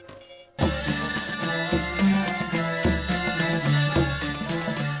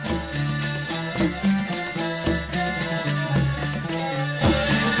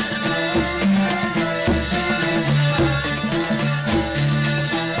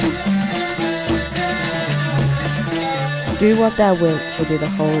Do what thou wilt shall be the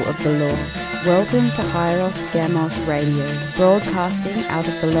whole of the law. Welcome to Hieros Gamos Radio, broadcasting out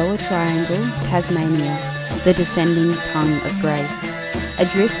of the Lower Triangle, Tasmania, the descending tongue of grace.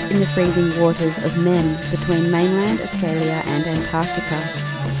 Adrift in the freezing waters of men between mainland Australia and Antarctica,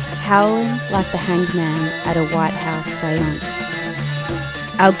 howling like the hanged man at a White House seance.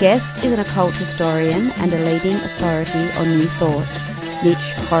 Our guest is an occult historian and a leading authority on New Thought, Mitch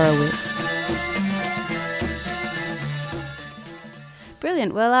Horowitz.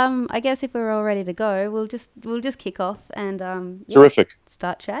 Brilliant. Well, I guess if we're all ready to go, we'll just kick off and Terrific.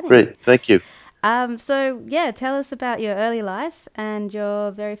 Start chatting. Great, thank you. So tell us about your early life and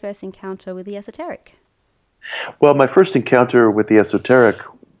your very first encounter with the esoteric. Well, my first encounter with the esoteric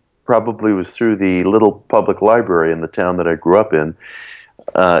probably was through the little public library in the town that I grew up in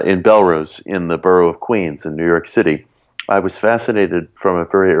Belrose, in the borough of Queens in New York City. I was fascinated from a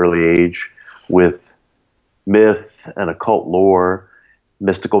very early age with myth and occult lore,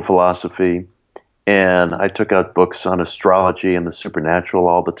 mystical philosophy, and I took out books on astrology and the supernatural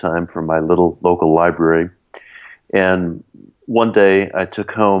all the time from my little local library. And one day I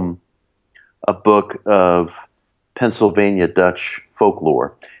took home a book of Pennsylvania Dutch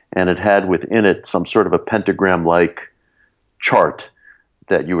folklore, and it had within it some sort of a pentagram-like chart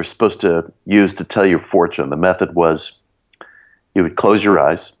that you were supposed to use to tell your fortune. The method was you would close your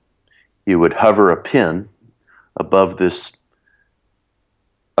eyes, you would hover a pin above this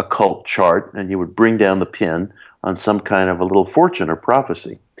occult chart, and you would bring down the pin on some kind of a little fortune or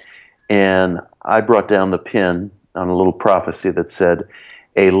prophecy. And I brought down the pin on a little prophecy that said,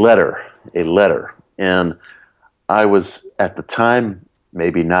 a letter. And I was, at the time,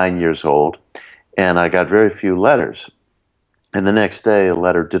 maybe 9 years old, and I got very few letters. And the next day, a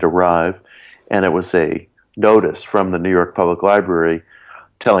letter did arrive, and it was a notice from the New York Public Library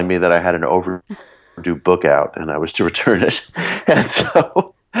telling me that I had an overdue book out, and I was to return it. And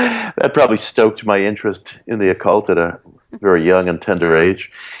so that probably stoked my interest in the occult at a very young and tender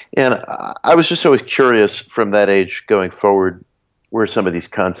age. And I was just always curious from that age going forward where some of these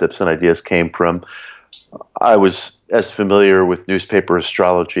concepts and ideas came from. I was as familiar with newspaper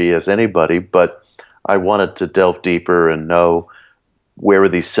astrology as anybody, but I wanted to delve deeper and know where were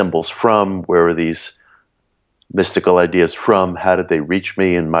these symbols from, where were these mystical ideas from, how did they reach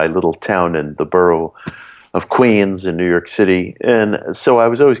me in my little town in the borough of Queens in New York City. And so I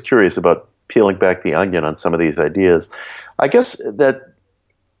was always curious about peeling back the onion on some of these ideas. I guess that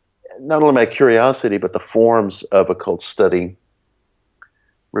not only my curiosity, but the forms of occult study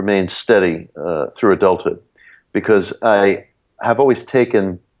remained steady through adulthood, because I have always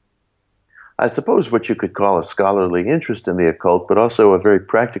taken, I suppose, what you could call a scholarly interest in the occult, but also a very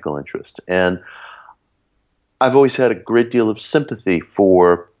practical interest. And I've always had a great deal of sympathy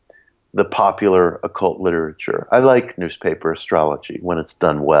for the popular occult literature. I like newspaper astrology when it's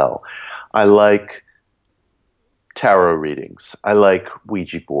done well. I like tarot readings. I like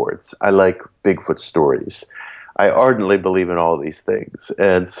Ouija boards. I like Bigfoot stories. I ardently believe in all these things.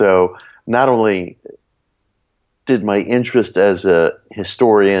 And so not only did my interest as a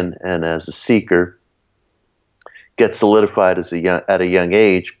historian and as a seeker get solidified at a young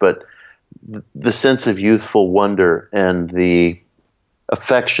age, but the sense of youthful wonder and the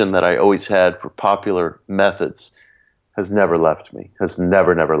affection that I always had for popular methods has never left me, has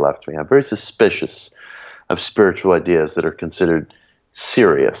never left me. I'm very suspicious of spiritual ideas that are considered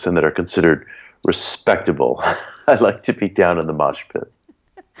serious and that are considered respectable. I like to be down in the mosh pit.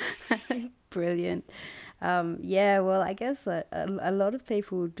 Brilliant. Well, I guess a lot of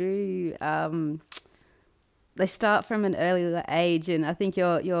people do. They start from an early age, and I think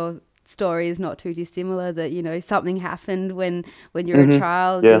your story is not too dissimilar. That something happened when you're a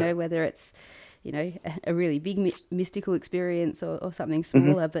child. Yeah. Whether it's a really big mystical experience or something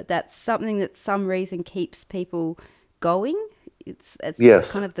smaller, but that's something that some reason keeps people going. It's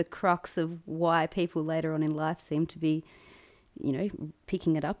kind of the crux of why people later on in life seem to be,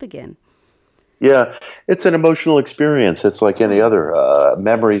 picking it up again. Yeah, it's an emotional experience. It's like any other.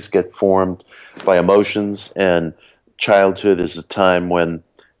 Memories get formed by emotions, and childhood is a time when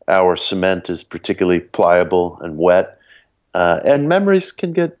our cement is particularly pliable and wet. And memories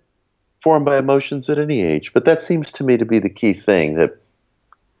can get formed by emotions at any age. But that seems to me to be the key thing, that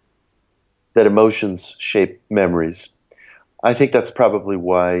emotions shape memories. I think that's probably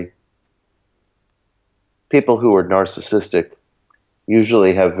why people who are narcissistic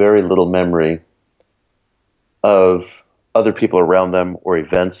usually have very little memory of other people around them or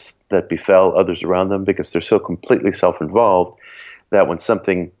events that befell others around them, because they're so completely self-involved that when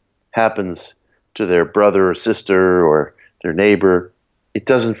something happens to their brother or sister or their neighbor, it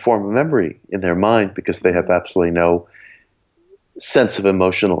doesn't form a memory in their mind because they have absolutely no sense of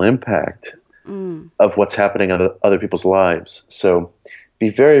emotional impact of what's happening in other people's lives. So be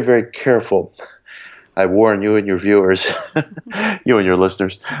very, very careful. I warn you and your viewers, you and your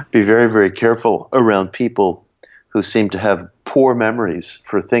listeners, be very, very careful around people who seem to have poor memories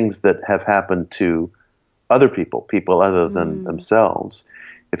for things that have happened to other people other than themselves.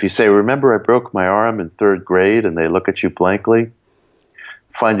 If you say, remember I broke my arm in 3rd grade, and they look at you blankly,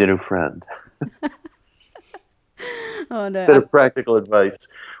 find a new friend. Oh, no. Bit of practical advice.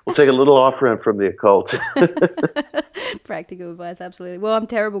 We'll take a little off-ramp from the occult. Practical advice, absolutely. Well, I'm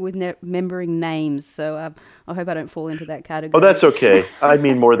terrible with remembering names, so I hope I don't fall into that category. Oh, that's okay. I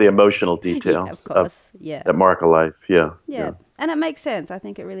mean more the emotional details yeah, of course. that mark a life. Yeah. And it makes sense. I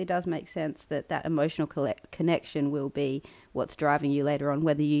think it really does make sense that emotional connection will be what's driving you later on,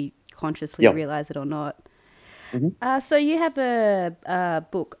 whether you consciously realize it or not. Mm-hmm. So you have a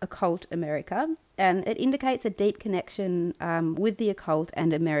book, Occult America, and it indicates a deep connection with the occult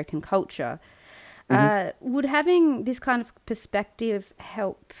and American culture. Would having this kind of perspective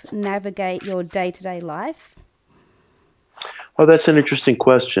help navigate your day-to-day life? Oh, that's an interesting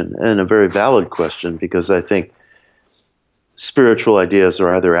question, and a very valid question, because I think spiritual ideas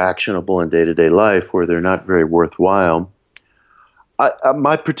are either actionable in day-to-day life or they're not very worthwhile.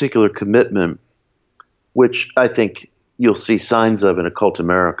 My particular commitment, which I think you'll see signs of in Occult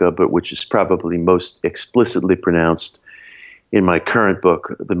America, but which is probably most explicitly pronounced in my current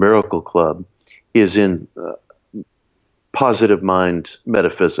book, The Miracle Club, is in positive mind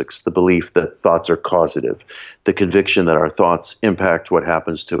metaphysics, the belief that thoughts are causative, the conviction that our thoughts impact what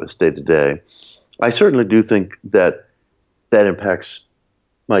happens to us day to day. I certainly do think that that impacts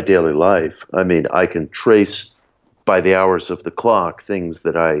my daily life. I mean, I can trace by the hours of the clock things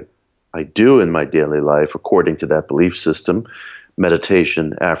that I do in my daily life according to that belief system: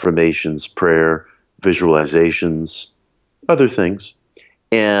 meditation, affirmations, prayer, visualizations, other things.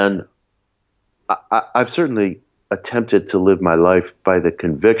 And I've certainly attempted to live my life by the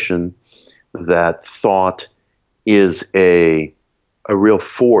conviction that thought is a real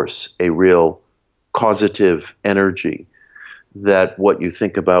force, a real causative energy, that what you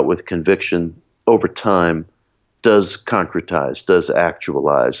think about with conviction over time does concretize, does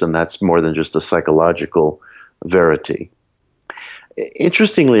actualize, and that's more than just a psychological verity.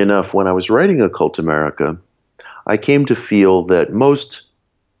 Interestingly enough, when I was writing Occult America, I came to feel that most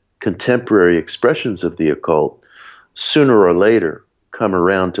contemporary expressions of the occult sooner or later come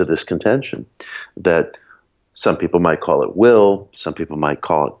around to this contention that some people might call it will, some people might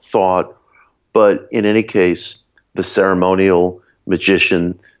call it thought, but in any case, the ceremonial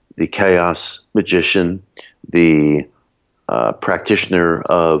magician, the chaos magician, the practitioner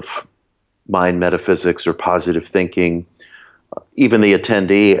of mind metaphysics or positive thinking, even the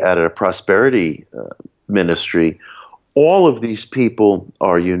attendee at a prosperity ministry, all of these people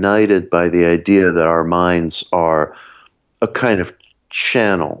are united by the idea that our minds are a kind of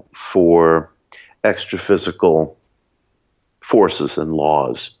channel for extraphysical forces and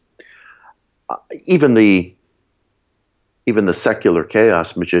laws. Even the secular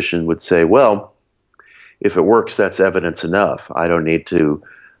chaos magician would say, well, if it works, that's evidence enough. I don't need to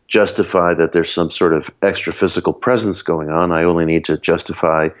justify that there's some sort of extra-physical presence going on. I only need to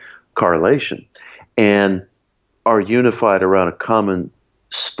justify correlation. And are unified around a common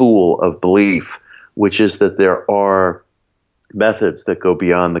spool of belief, which is that there are methods that go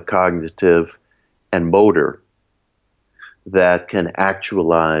beyond the cognitive and motor that can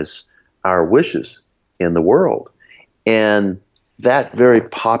actualize our wishes in the world. And that very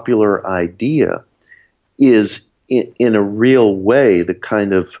popular idea is, in a real way, the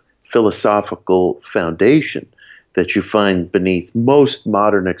kind of philosophical foundation that you find beneath most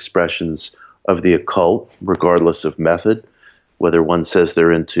modern expressions of the occult, regardless of method, whether one says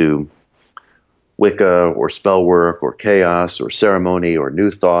they're into Wicca or spell work or chaos or ceremony or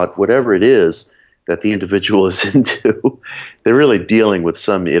new thought, whatever it is that the individual is into, they're really dealing with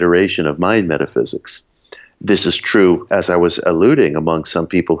some iteration of mind metaphysics. This is true, as I was alluding, among some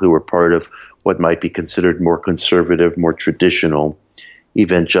people who were part of what might be considered more conservative, more traditional,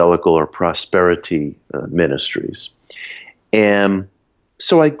 evangelical or prosperity ministries. And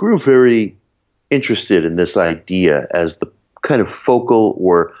so I grew very interested in this idea as the kind of focal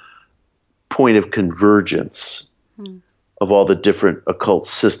or point of convergence of all the different occult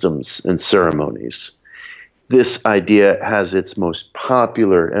systems and ceremonies. This idea has its most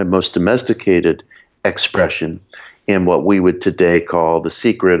popular and most domesticated expression in what we would today call the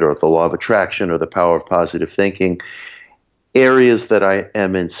secret or the law of attraction or the power of positive thinking, areas that I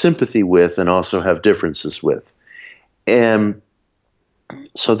am in sympathy with and also have differences with. And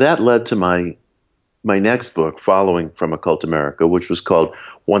So that led to my next book following from Occult America, which was called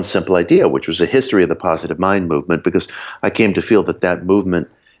One Simple Idea, which was a history of the positive mind movement, because I came to feel that that movement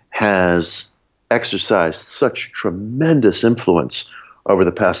has exercised such tremendous influence over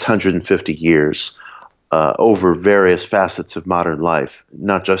the past 150 years over various facets of modern life,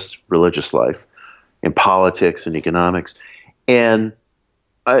 not just religious life, in politics and economics. And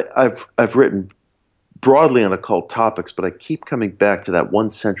I've written broadly on occult topics, but I keep coming back to that one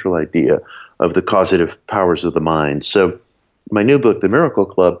central idea of the causative powers of the mind. So my new book, The Miracle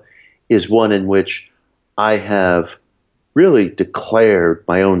Club, is one in which I have really declared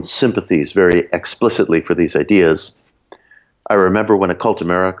my own sympathies very explicitly for these ideas. I remember when Occult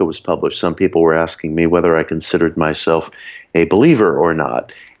America was published, some people were asking me whether I considered myself a believer or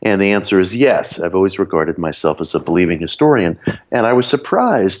not. And the answer is yes. I've always regarded myself as a believing historian. And I was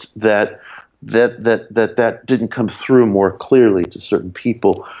surprised that didn't come through more clearly to certain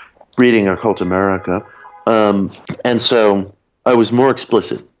people reading Occult America. And so I was more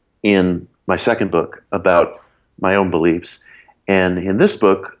explicit in my second book about my own beliefs. And in this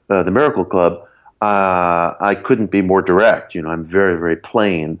book, The Miracle Club, I couldn't be more direct. I'm very, very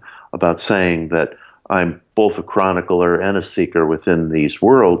plain about saying that I'm both a chronicler and a seeker within these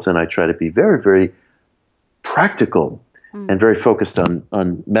worlds, and I try to be very, very practical and very focused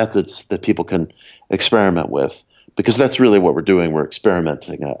on methods that people can experiment with, because that's really what we're doing. We're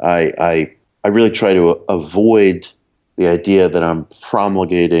experimenting. I really try to avoid the idea that I'm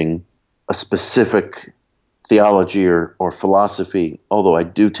promulgating a specific theology or philosophy, although I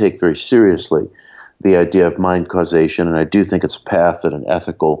do take very seriously the idea of mind causation, and I do think it's a path that an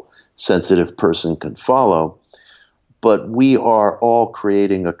ethical, sensitive person can follow. But we are all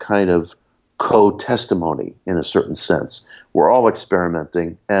creating a kind of co-testimony in a certain sense. We're all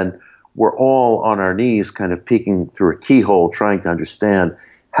experimenting, and we're all on our knees kind of peeking through a keyhole trying to understand,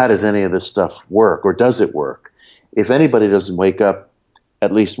 how does any of this stuff work, or does it work? If anybody doesn't wake up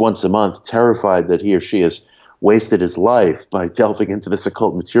at least once a month terrified that he or she has wasted his life by delving into this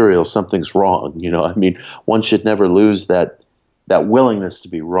occult material, something's wrong. One should never lose that willingness to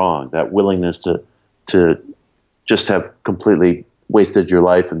be wrong, that willingness to just have completely wasted your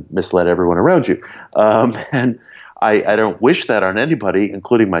life and misled everyone around you. And I don't wish that on anybody,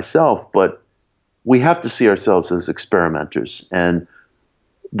 including myself, but we have to see ourselves as experimenters. And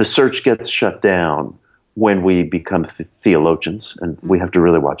the search gets shut down when we become theologians, and we have to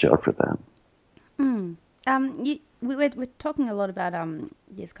really watch out for that. We're talking a lot about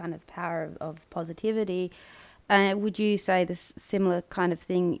this kind of power of positivity. Would you say this similar kind of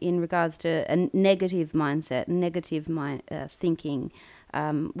thing in regards to a negative mindset, negative thinking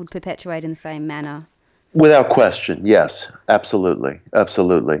would perpetuate in the same manner? Without question, yes, absolutely,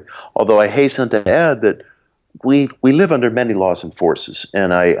 absolutely. Although I hasten to add that we live under many laws and forces,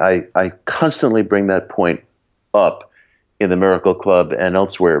 and I constantly bring that point up in the Miracle Club and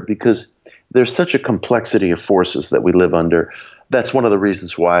elsewhere, because there's such a complexity of forces that we live under. That's one of the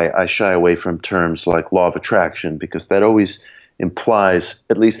reasons why I shy away from terms like law of attraction, because that always implies,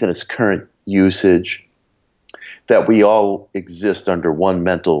 at least in its current usage, that we all exist under one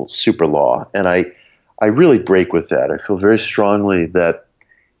mental super law. And I really break with that. I feel very strongly that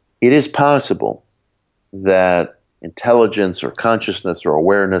it is possible that intelligence or consciousness or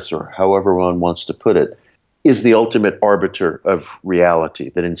awareness, or however one wants to put it, is the ultimate arbiter of reality,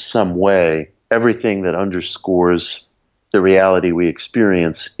 that in some way everything that underscores the reality we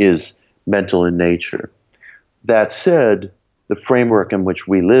experience is mental in nature. That said, the framework in which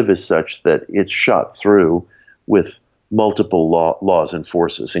we live is such that it's shot through with multiple laws and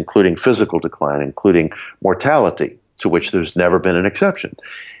forces, including physical decline, including mortality, to which there's never been an exception.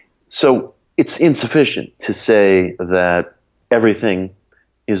 So it's insufficient to say that everything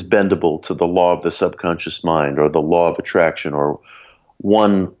is bendable to the law of the subconscious mind or the law of attraction or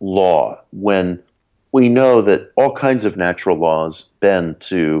one law, when we know that all kinds of natural laws bend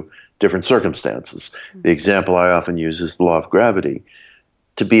to different circumstances. The example I often use is the law of gravity.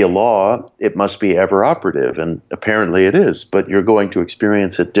 To be a law, it must be ever operative, and apparently it is, but you're going to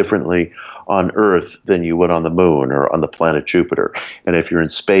experience it differently on Earth than you would on the moon or on the planet Jupiter. And if you're in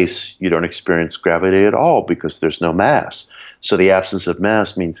space, you don't experience gravity at all because there's no mass. So the absence of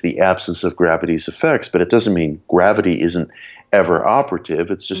mass means the absence of gravity's effects, but it doesn't mean gravity isn't ever operative.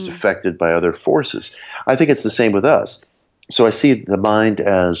 It's just affected by other forces. I think it's the same with us. So I see the mind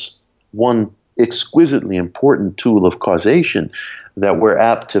as one exquisitely important tool of causation that we're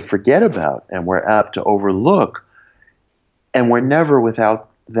apt to forget about and we're apt to overlook. And we're never without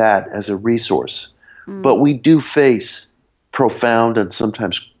that as a resource. But we do face profound and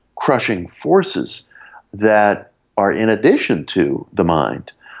sometimes crushing forces that are in addition to the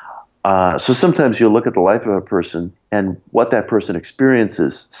mind. So sometimes you look at the life of a person, and what that person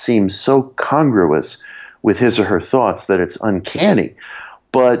experiences seems so congruous with his or her thoughts that it's uncanny.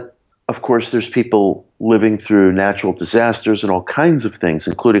 But of course, there's people living through natural disasters and all kinds of things,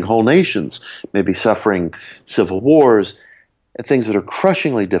 including whole nations, maybe suffering civil wars, and things that are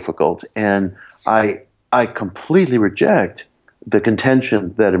crushingly difficult. And I completely reject the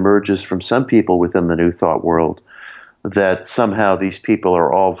contention that emerges from some people within the New Thought world that somehow these people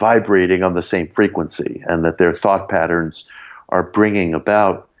are all vibrating on the same frequency and that their thought patterns are bringing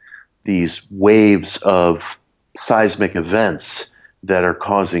about these waves of seismic events that are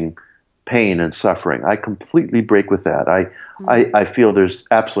causing pain and suffering. I completely break with that. I feel there's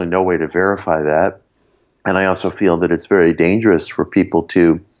absolutely no way to verify that. And I also feel that it's very dangerous for people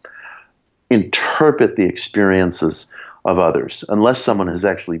to interpret the experiences of others, unless someone has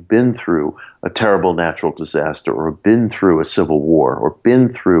actually been through a terrible natural disaster or been through a civil war or been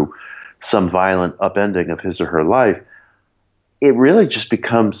through some violent upending of his or her life. It really just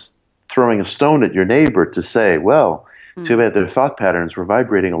becomes throwing a stone at your neighbor to say, well, too bad their thought patterns were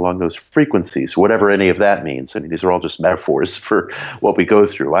vibrating along those frequencies, whatever any of that means. I mean, these are all just metaphors for what we go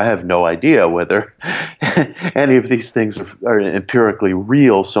through. I have no idea whether any of these things are empirically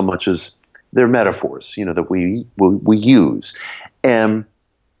real so much as they're metaphors, that we use. And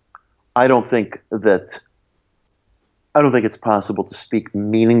I don't think it's possible to speak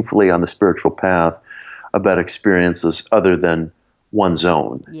meaningfully on the spiritual path about experiences other than one's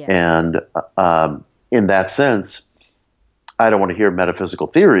own. Yeah. And in that sense, I don't want to hear metaphysical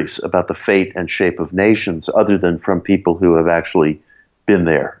theories about the fate and shape of nations other than from people who have actually been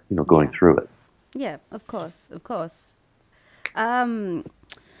there, going through it. Yeah, of course.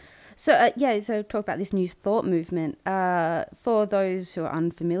 So talk about this New Thought movement. For those who are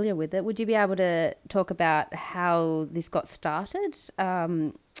unfamiliar with it, would you be able to talk about how this got started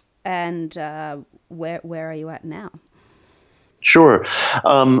and where are you at now? Sure.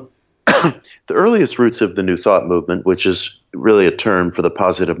 The earliest roots of the New Thought movement, which is really a term for the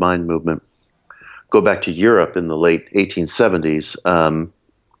positive mind movement, go back to Europe in the late 1870s. The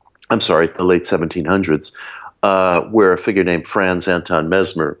late 1700s, where a figure named Franz Anton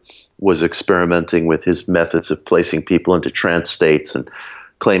Mesmer was experimenting with his methods of placing people into trance states and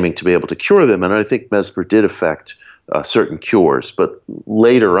claiming to be able to cure them. And I think Mesmer did affect certain cures. But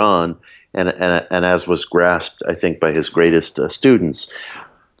later on, and as was grasped, I think, by his greatest students,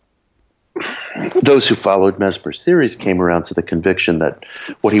 those who followed Mesmer's theories came around to the conviction that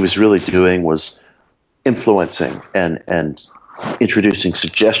what he was really doing was influencing and introducing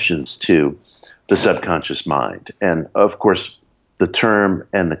suggestions to the subconscious mind. And of course, the term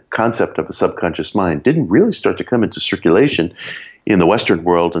and the concept of a subconscious mind didn't really start to come into circulation in the Western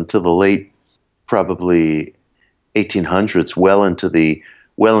world until the late, probably 1800s, well into the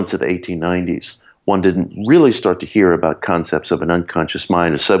 1890s. One didn't really start to hear about concepts of an unconscious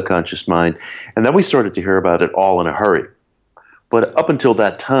mind, a subconscious mind, and then we started to hear about it all in a hurry. But up until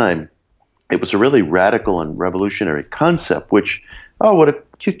that time, it was a really radical and revolutionary concept, which, oh, what a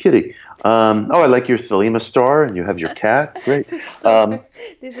cute kitty. I like your Thelema star, and you have your cat. Great. This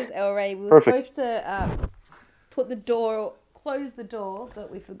is El Rey. We were supposed to close the door,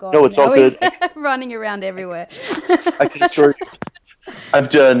 but we forgot. No, it's all good. Running around everywhere. I can assure you, I've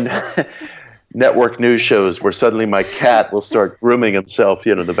done network news shows where suddenly my cat will start grooming himself,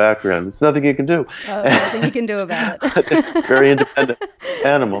 in the background. There's nothing you can do. Nothing you can do about it. Very independent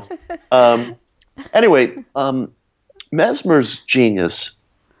animals. Anyway, Mesmer's genius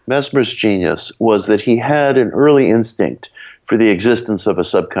was that he had an early instinct for the existence of a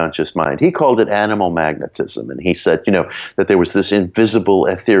subconscious mind. He called it animal magnetism, and he said, that there was this invisible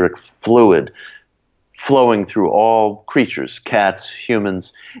etheric fluid flowing through all creatures, cats,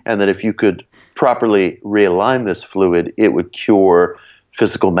 humans, and that if you could properly realign this fluid, it would cure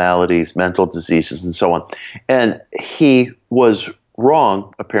physical maladies, mental diseases, and so on. And he was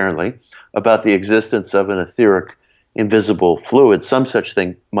wrong, apparently, about the existence of an etheric invisible fluid. Some such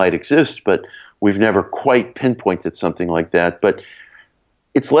thing might exist, but we've never quite pinpointed something like that. But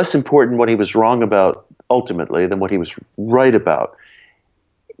it's less important what he was wrong about ultimately than what he was right about.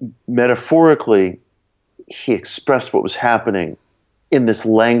 Metaphorically, he expressed what was happening in this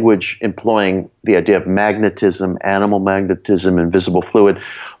language employing the idea of magnetism, animal magnetism, invisible fluid.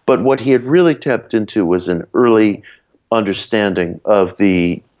 But what he had really tapped into was an early understanding of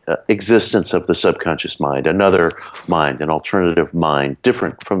the existence of the subconscious mind, another mind, an alternative mind,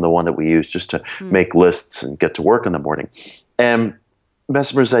 different from the one that we use just to make lists and get to work in the morning. And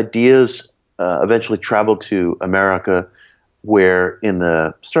Mesmer's ideas eventually traveled to America, where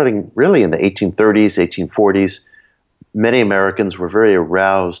starting really in the 1830s, 1840s, many Americans were very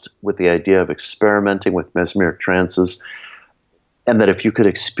aroused with the idea of experimenting with mesmeric trances, and that if you could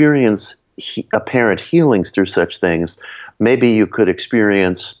experience apparent healings through such things, maybe you could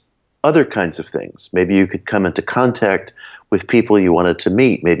experience other kinds of things. Maybe you could come into contact with people you wanted to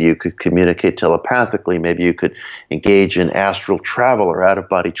meet. Maybe you could communicate telepathically. Maybe you could engage in astral travel or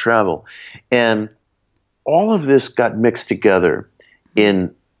out-of-body travel. And all of this got mixed together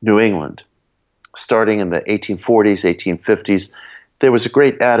in New England. Starting in the 1840s, 1850s, there was a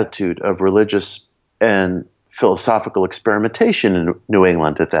great attitude of religious and philosophical experimentation in New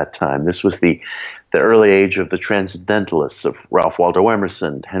England at that time. This was the early age of the transcendentalists, of Ralph Waldo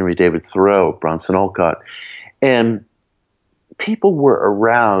Emerson, Henry David Thoreau, Bronson Alcott. And people were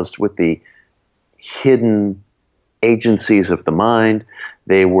aroused with the hidden agencies of the mind.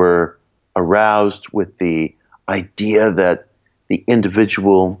 They were aroused with the idea that the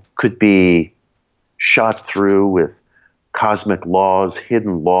individual could be shot through with cosmic laws,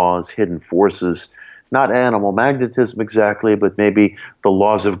 hidden forces, not animal magnetism exactly, but maybe the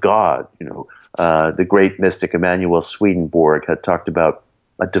laws of God. The great mystic Emanuel Swedenborg had talked about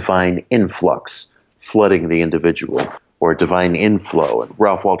a divine influx flooding the individual, or a divine inflow. And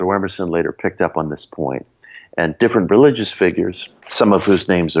Ralph Waldo Emerson later picked up on this point. And different religious figures, some of whose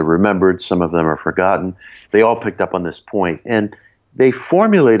names are remembered, some of them are forgotten, they all picked up on this point. And they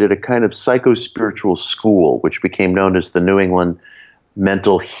formulated a kind of psycho-spiritual school, which became known as the New England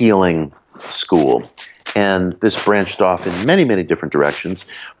Mental Healing School. And this branched off in many, many different directions.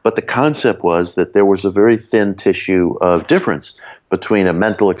 But the concept was that there was a very thin tissue of difference between a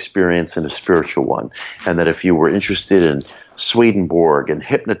mental experience and a spiritual one. And that if you were interested in Swedenborg and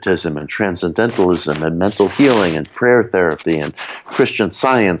hypnotism and transcendentalism and mental healing and prayer therapy and Christian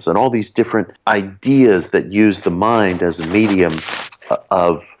Science and all these different ideas that use the mind as a medium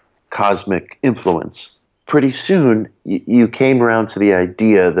of cosmic influence, pretty soon you came around to the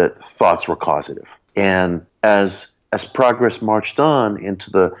idea that thoughts were causative. And as progress marched on into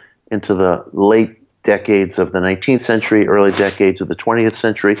the late decades of the 19th century, early decades of the 20th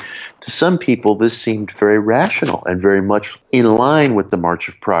century, to some people this seemed very rational and very much in line with the march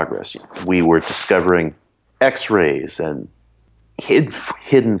of progress. We were discovering X-rays and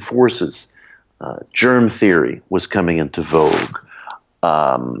hidden forces. Germ theory was coming into vogue.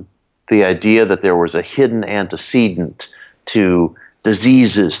 The idea that there was a hidden antecedent to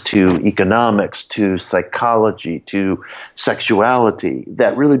diseases, to economics, to psychology, to sexuality,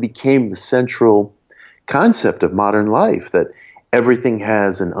 that really became the central concept of modern life, that everything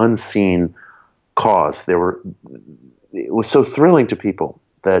has an unseen cause. It was so thrilling to people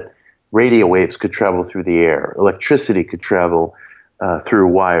that radio waves could travel through the air, electricity could travel through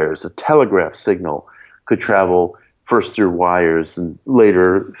wires, a telegraph signal could travel first through wires and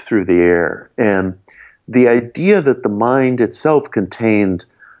later through the air. And the idea that the mind itself contained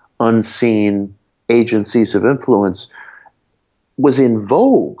unseen agencies of influence was in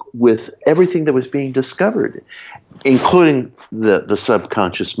vogue with everything that was being discovered, including the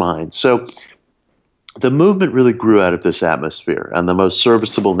subconscious mind. So the movement really grew out of this atmosphere, and the most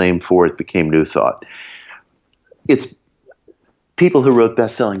serviceable name for it became New Thought. It's people who wrote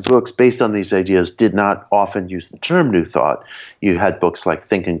best-selling books based on these ideas did not often use the term New Thought. You had books like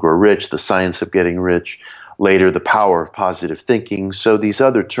Think and Grow Rich, The Science of Getting Rich, later The Power of Positive Thinking. So these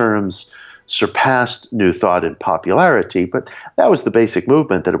other terms surpassed New Thought in popularity, but that was the basic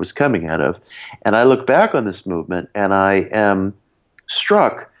movement that it was coming out of. And I look back on this movement and I am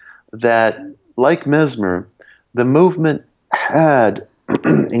struck that, like Mesmer, the movement had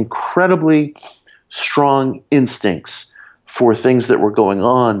incredibly strong instincts for things that were going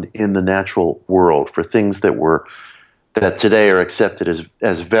on in the natural world, for things that today are accepted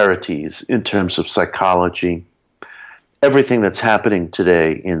as verities in terms of psychology. Everything that's happening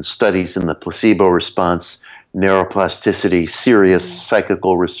today in studies in the placebo response, neuroplasticity, serious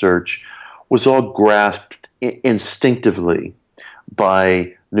psychical research was all grasped instinctively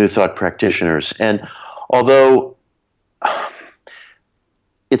by New Thought practitioners. And although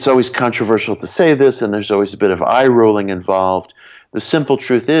it's always controversial to say this, and there's always a bit of eye rolling involved, the simple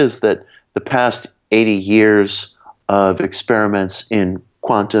truth is that the past 80 years of experiments in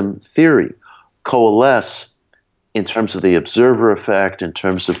quantum theory coalesce in terms of the observer effect, in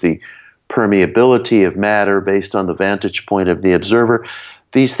terms of the permeability of matter based on the vantage point of the observer.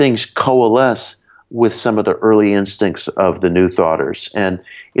 These things coalesce with some of the early instincts of the New Thoughters. And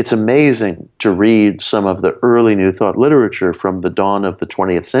it's amazing to read some of the early New Thought literature from the dawn of the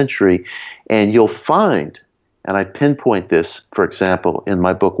 20th century, and you'll find, and I pinpoint this, for example, in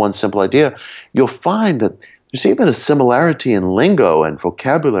my book, One Simple Idea, you'll find that there's even a similarity in lingo and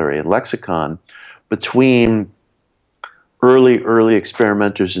vocabulary and lexicon between early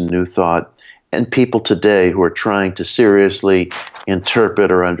experimenters in New Thought, and people today who are trying to seriously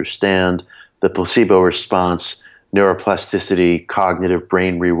interpret or understand the placebo response, neuroplasticity, cognitive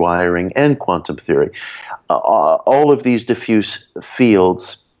brain rewiring, and quantum theory. All of these diffuse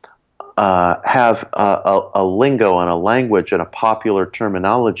fields have a lingo and a language and a popular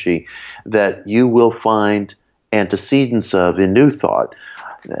terminology that you will find antecedents of in New Thought.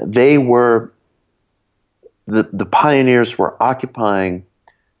 They were, the pioneers were occupying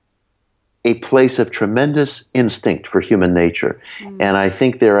a place of tremendous instinct for human nature. And I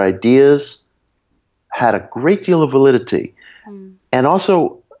think their ideas had a great deal of validity and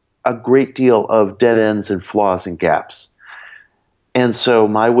also a great deal of dead ends and flaws and gaps. And so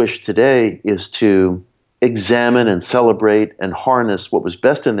my wish today is to examine and celebrate and harness what was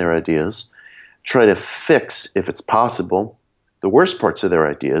best in their ideas, try to fix, if it's possible, the worst parts of their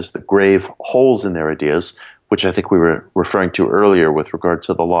ideas, the grave holes in their ideas, which I think we were referring to earlier with regard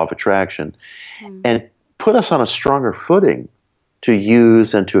to the law of attraction, and put us on a stronger footing to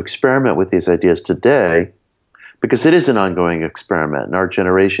use and to experiment with these ideas today, because it is an ongoing experiment, and our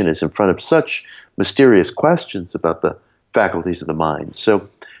generation is in front of such mysterious questions about the faculties of the mind. So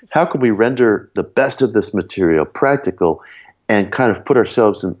how can we render the best of this material practical and kind of put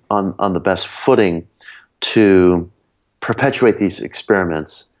ourselves on the best footing to perpetuate these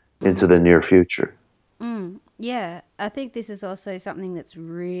experiments into the near future? Yeah, I think this is also something that's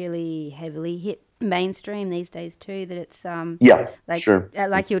really heavily hit mainstream these days too. That it's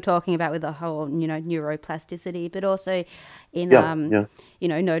like you were talking about with the whole neuroplasticity, but also in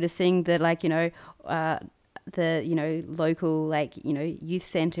noticing that the local youth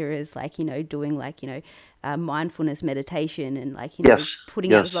center is doing mindfulness meditation and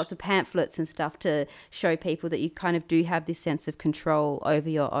putting out lots of pamphlets and stuff to show people that you kind of do have this sense of control over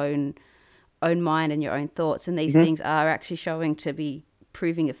your own mind and your own thoughts, and these things are actually showing to be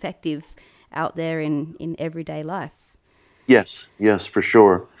proving effective out there in everyday life. Yes, for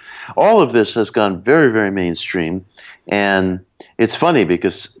sure. All of this has gone very, very mainstream, and it's funny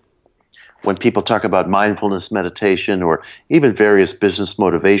because when people talk about mindfulness meditation or even various business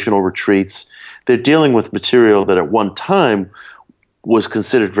motivational retreats, they're dealing with material that at one time was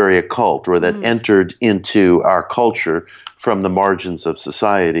considered very occult, or that entered into our culture from the margins of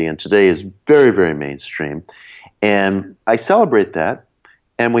society, and today is very, very mainstream. And I celebrate that,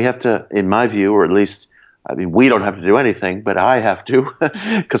 and we have to, in my view, or at least, we don't have to do anything, but I have to,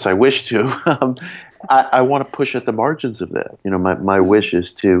 because I wish to. I want to push at the margins of that. My wish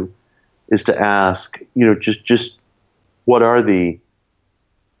is to ask, just what are the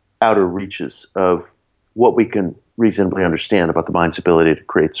outer reaches of what we can reasonably understand about the mind's ability to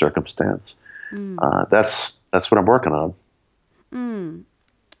create circumstance. That's what I'm working on.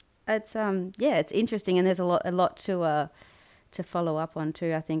 It's interesting, and there's a lot to follow up on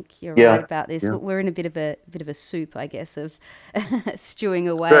too. I think you're right about this. We're in a bit of a soup, I guess, of stewing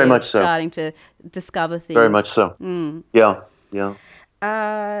away, very much so. Starting to discover things. Very much so. Yeah.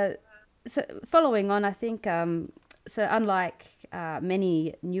 So following on, I think so unlike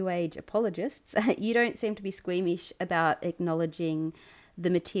many New Age apologists, you don't seem to be squeamish about acknowledging the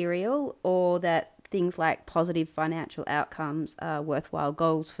material, or that things like positive financial outcomes are worthwhile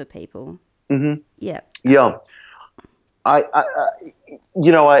goals for people. Yeah. I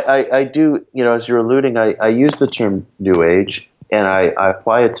do, as you're alluding, I use the term New Age, and I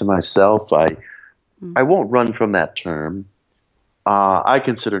apply it to myself. I won't run from that term. I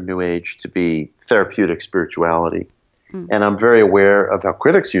consider New Age to be therapeutic spirituality, and I'm very aware of how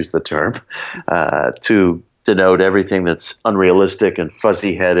critics use the term to denote everything that's unrealistic and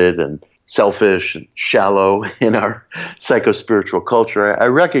fuzzy-headed and selfish and shallow in our psycho-spiritual culture. I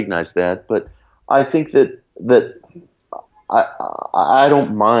recognize that, but I think that I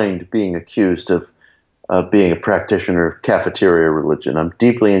don't mind being accused of being a practitioner of cafeteria religion. I'm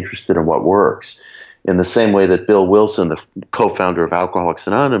deeply interested in what works. In the same way that Bill Wilson, the co-founder of Alcoholics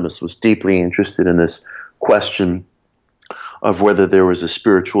Anonymous, was deeply interested in this question of whether there was a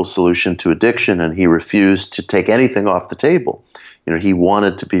spiritual solution to addiction, and he refused to take anything off the table. He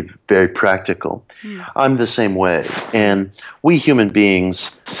wanted to be very practical. I'm the same way. And we human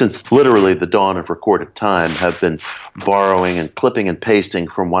beings, since literally the dawn of recorded time, have been borrowing and clipping and pasting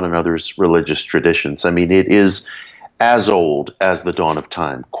from one another's religious traditions. It is as old as the dawn of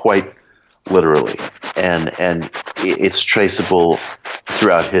time, quite literally. And it's traceable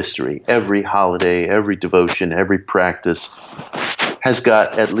throughout history. Every holiday, every devotion, every practice has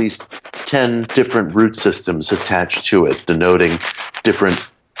got at least 10 different root systems attached to it, denoting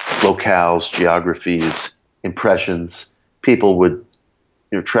different locales, geographies, impressions. People would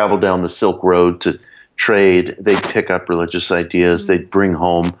travel down the Silk Road to trade. They'd pick up religious ideas. They'd bring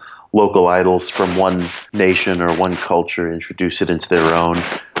home local idols from one nation or one culture, introduce it into their own.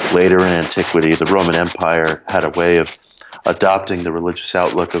 Later in antiquity, the Roman Empire had a way of adopting the religious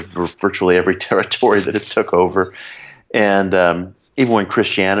outlook of virtually every territory that it took over. And even when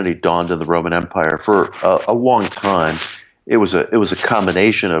Christianity dawned in the Roman Empire, for a long time, it was a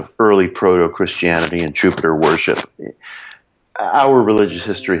combination of early proto-Christianity and Jupiter worship. Our religious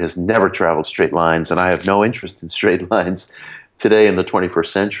history has never traveled straight lines, and I have no interest in straight lines today in the 21st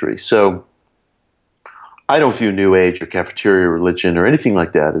century. So I don't view New Age or cafeteria religion or anything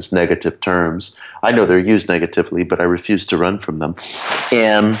like that as negative terms. I know they're used negatively, but I refuse to run from them.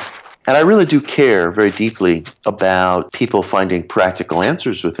 And I really do care very deeply about people finding practical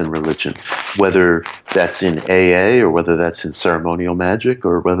answers within religion, whether that's in AA or whether that's in ceremonial magic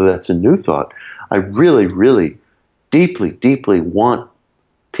or whether that's in New Thought. I really, really deeply, deeply want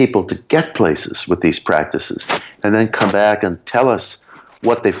people to get places with these practices and then come back and tell us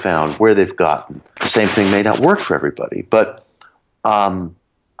what they found, where they've gotten. The same thing may not work for everybody, but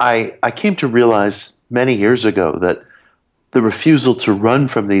I came to realize many years ago that the refusal to run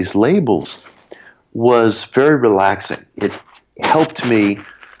from these labels was very relaxing. It helped me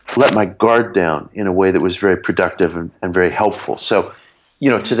let my guard down in a way that was very productive and very helpful. So,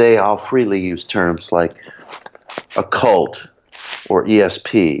 today I'll freely use terms like occult or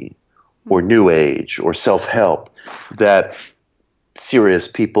ESP or New Age or self-help that serious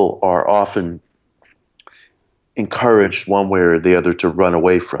people are often encouraged one way or the other to run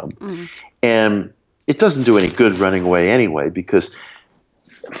away from. And it doesn't do any good running away anyway, because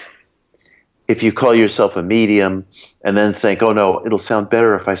if you call yourself a medium and then think, oh no, it'll sound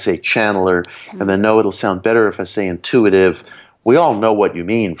better if I say channeler, and then no, it'll sound better if I say intuitive, we all know what you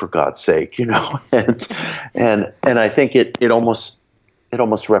mean, for God's sake, and I think it almost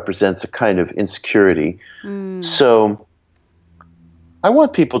represents a kind of insecurity. So I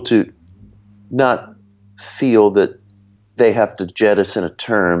want people to not feel that they have to jettison a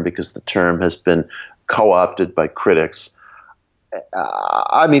term because the term has been co-opted by critics.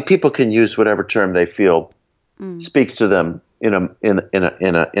 I mean, people can use whatever term they feel speaks to them in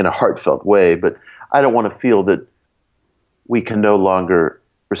a heartfelt way, but I don't want to feel that we can no longer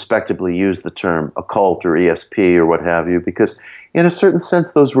respectably use the term occult or ESP or what have you, because in a certain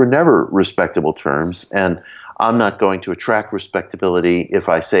sense, those were never respectable terms, and I'm not going to attract respectability if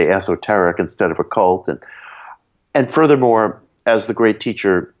I say esoteric instead of occult. And furthermore, as the great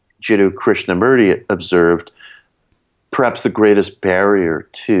teacher Jiddu Krishnamurti observed, perhaps the greatest barrier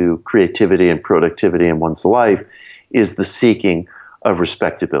to creativity and productivity in one's life is the seeking of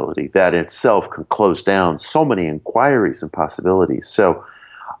respectability. That itself can close down so many inquiries and possibilities. So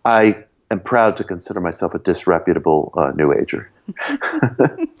I am proud to consider myself a disreputable New Ager.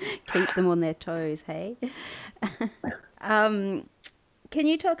 Keep them on their toes, hey? Can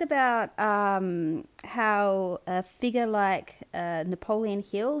you talk about how a figure like Napoleon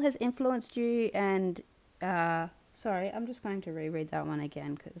Hill has influenced you? And sorry, I'm just going to reread that one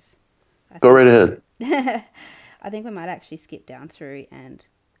again because go right ahead. I think we might actually skip down through and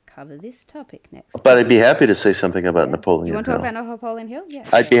cover this topic next. But I'd be happy to say something about Napoleon Hill. You want to talk about Napoleon Hill? Yeah.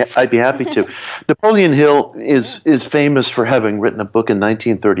 I'd be happy to. Napoleon Hill is famous for having written a book in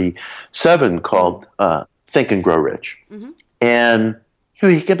 1937 called Think and Grow Rich. And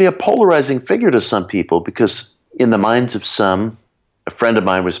he can be a polarizing figure to some people because in the minds of some, a friend of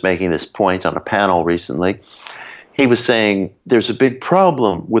mine was making this point on a panel recently. He was saying there's a big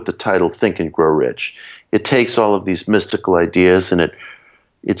problem with the title Think and Grow Rich. It takes all of these mystical ideas and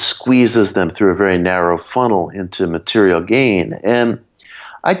it squeezes them through a very narrow funnel into material gain. And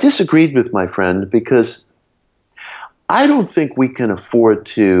I disagreed with my friend because I don't think we can afford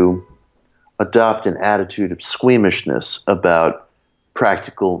to adopt an attitude of squeamishness about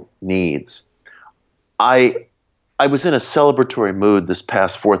practical needs. I was in a celebratory mood this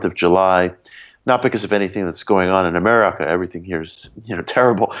past 4th of July, not because of anything that's going on in America. Everything here is,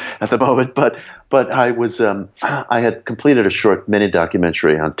 terrible at the moment. But I was I had completed a short mini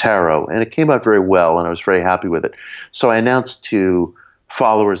documentary on tarot, and it came out very well, and I was very happy with it. So I announced to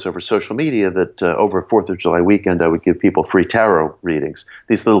followers over social media that over 4th of July weekend I would give people free tarot readings,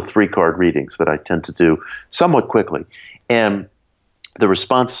 these little 3-card readings that I tend to do somewhat quickly. And the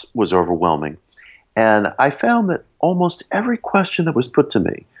response was overwhelming. And I found that almost every question that was put to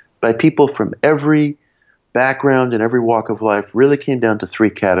me by people from every background and every walk of life really came down to 3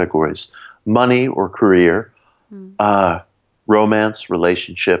 categories: money or career, romance,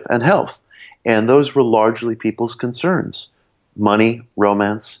 relationship, and health. And those were largely people's concerns: money,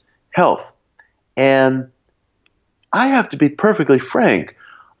 romance, health. And I have to be perfectly frank,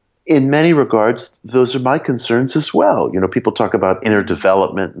 in many regards, those are my concerns as well. People talk about inner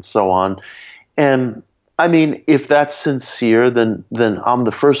development and so on. And I mean, if that's sincere, then I'm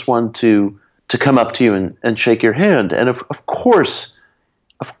the first one to come up to you and shake your hand. And of course,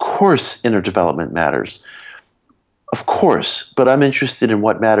 inner development matters. Of course, but I'm interested in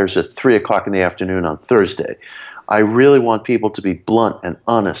what matters at 3 o'clock in the afternoon on Thursday. I really want people to be blunt and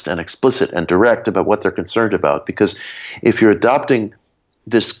honest and explicit and direct about what they're concerned about. Because if you're adopting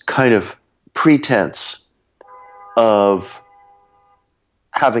this kind of pretense of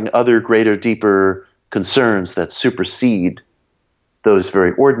having other greater, deeper concerns that supersede those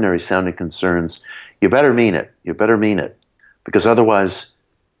very ordinary sounding concerns, you better mean it. You better mean it, because otherwise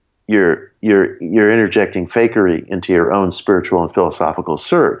you're interjecting fakery into your own spiritual and philosophical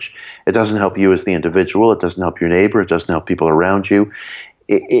search. It doesn't help you as the individual. It doesn't help your neighbor. It doesn't help people around you.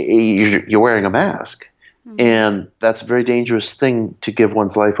 You're wearing a mask. Mm-hmm. And that's a very dangerous thing to give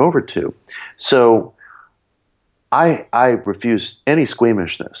one's life over to. So I refuse any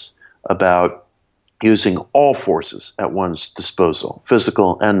squeamishness about using all forces at one's disposal,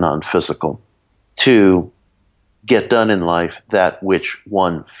 physical and non-physical, to get done in life that which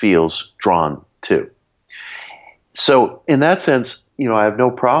one feels drawn to. So in that sense, I have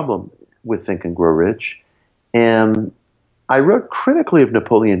no problem with Think and Grow Rich. And I wrote critically of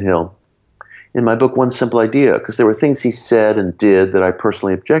Napoleon Hill in my book, One Simple Idea, because there were things he said and did that I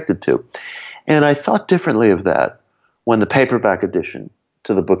personally objected to. And I thought differently of that when the paperback edition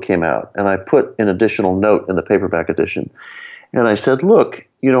to the book came out. And I put an additional note in the paperback edition. And I said, look,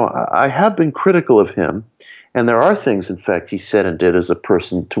 I have been critical of him. And there are things, in fact, he said and did as a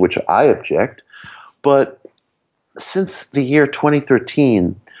person to which I object. But since the year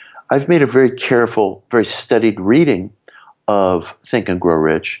 2013, I've made a very careful, very studied reading of Think and Grow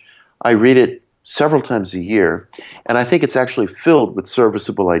Rich. I read it several times a year, and I think it's actually filled with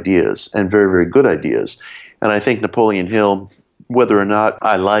serviceable ideas and very, very good ideas. And I think Napoleon Hill, whether or not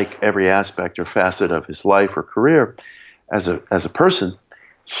I like every aspect or facet of his life or career as a person,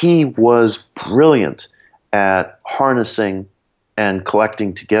 he was brilliant at harnessing and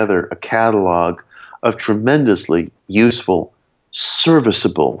collecting together a catalog of tremendously useful,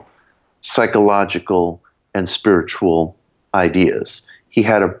 serviceable, psychological, and spiritual ideas. He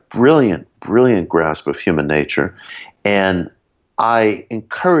had a brilliant, brilliant grasp of human nature, and I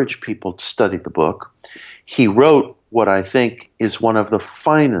encourage people to study the book. He wrote what I think is one of the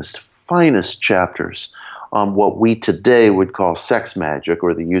finest chapters on what we today would call sex magic,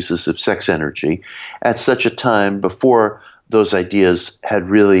 or the uses of sex energy, at such a time before those ideas had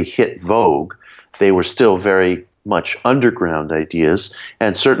really hit vogue. They were still very much underground ideas,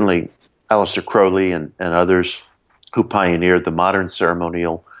 and certainly Aleister Crowley and others who pioneered the modern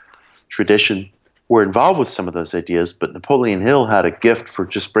ceremonial tradition were involved with some of those ideas, but Napoleon Hill had a gift for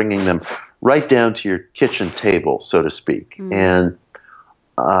just bringing them right down to your kitchen table, so to speak. Mm.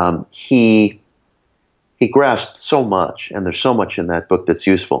 And he grasped so much, and there's so much in that book that's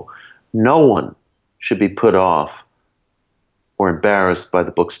useful. No one should be put off or embarrassed by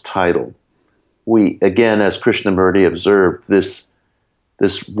the book's title. We, again, as Krishnamurti observed, this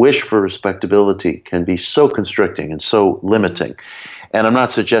wish for respectability can be so constricting and so limiting. And I'm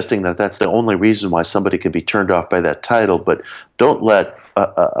not suggesting that that's the only reason why somebody can be turned off by that title, but don't let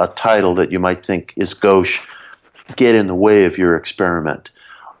a title that you might think is gauche get in the way of your experiment.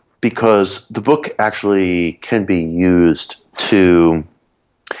 Because the book actually can be used to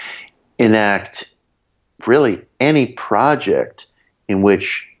enact really any project in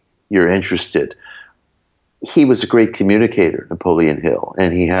which you're interested. He was a great communicator, Napoleon Hill,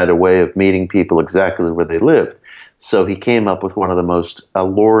 and he had a way of meeting people exactly where they lived. So he came up with one of the most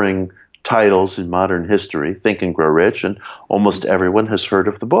alluring titles in modern history, Think and Grow Rich, and almost everyone has heard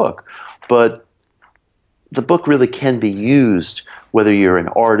of the book. But the book really can be used whether you're an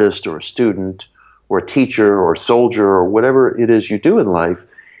artist or a student or a teacher or a soldier or whatever it is you do in life.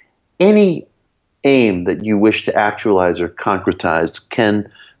 Any aim that you wish to actualize or concretize can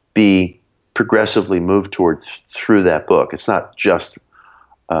be progressively moved toward through that book. It's not just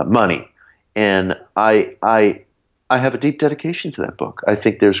money. And I have a deep dedication to that book. I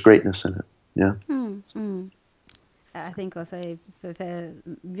think there's greatness in it. Yeah. I think also for the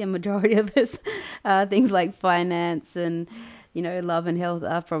majority of us, things like finance and, love and health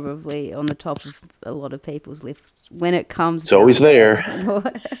are probably on the top of a lot of people's lists when it comes. It's always there.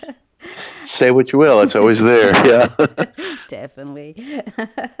 Say what you will. It's always there. Yeah. Definitely.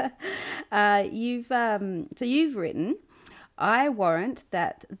 You've written, I warrant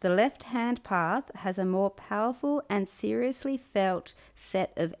that the left-hand path has a more powerful and seriously felt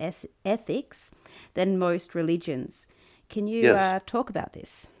set of ethics than most religions. Can you talk about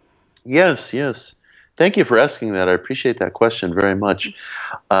this? Yes, yes. Thank you for asking that. I appreciate that question very much.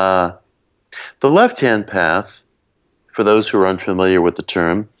 Uh, the left-hand path, for those who are unfamiliar with the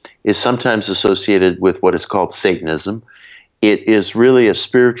term, is sometimes associated with what is called Satanism. It is really a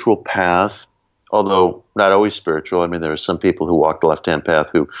spiritual path, although not always spiritual. I mean, there are some people who walk the left-hand path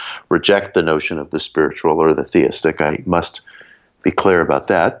who reject the notion of the spiritual or the theistic. I must be clear about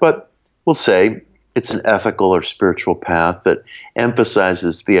that. But we'll say it's an ethical or spiritual path that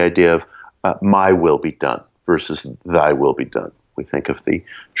emphasizes the idea of my will be done versus thy will be done. We think of the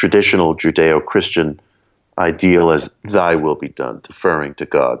traditional Judeo-Christian ideal as thy will be done, deferring to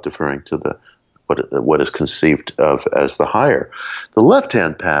God, deferring to what is conceived of as the higher. The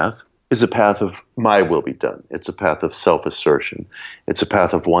left-hand path is a path of my will be done. It's a path of self-assertion. It's a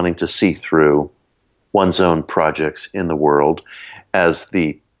path of wanting to see through one's own projects in the world as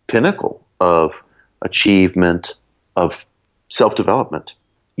the pinnacle of achievement, of self-development.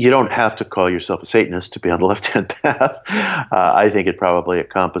 You don't have to call yourself a Satanist to be on the left-hand path. I think it probably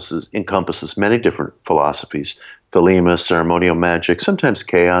encompasses many different philosophies: Thelema, ceremonial magic, sometimes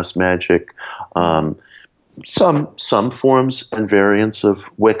chaos magic, some forms and variants of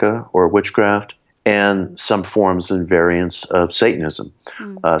Wicca or witchcraft, and some forms and variants of Satanism.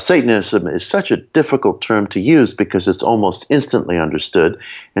 Satanism is such a difficult term to use because it's almost instantly understood,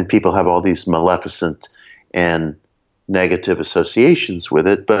 and people have all these maleficent and negative associations with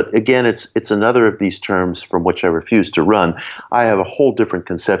it. But again, it's another of these terms from which I refuse to run. I have a whole different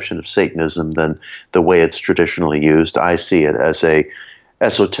conception of Satanism than the way it's traditionally used. I see it as a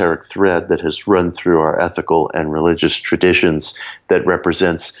esoteric thread that has run through our ethical and religious traditions that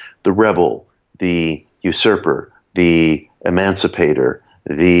represents the rebel, the usurper, the emancipator,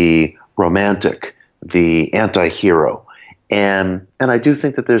 the romantic, the anti-hero. And I do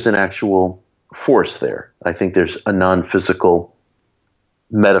think that there's an actual force there. I think there's a non-physical,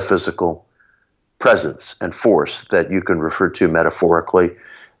 metaphysical presence and force that you can refer to metaphorically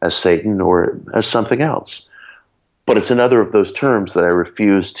as Satan or as something else. But it's another of those terms that I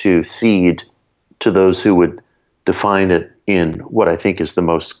refuse to cede to those who would define it in what I think is the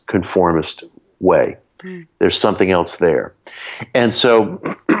most conformist way. There's something else there. And so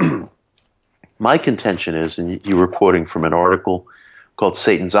my contention is, and you were quoting from an article called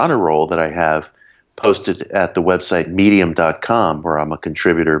Satan's Honor Roll that I have posted at the website medium.com, where I'm a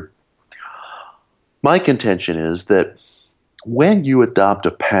contributor. My contention is that when you adopt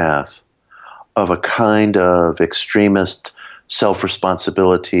a path of a kind of extremist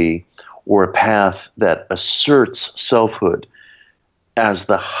self-responsibility or a path that asserts selfhood as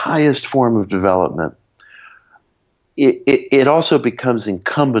the highest form of development, it also becomes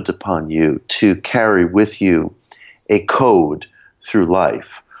incumbent upon you to carry with you a code through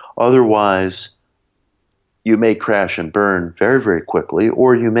life. Otherwise, you may crash and burn very, very quickly,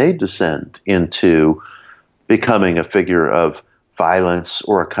 or you may descend into becoming a figure of violence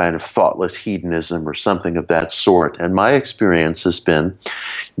or a kind of thoughtless hedonism or something of that sort. And my experience has been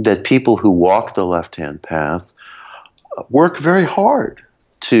that people who walk the left-hand path work very hard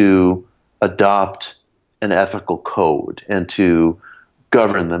to adopt an ethical code and to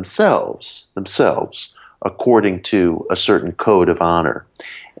govern themselves according to a certain code of honor.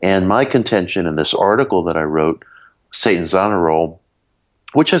 And my contention in this article that I wrote, Satan's Honor Roll,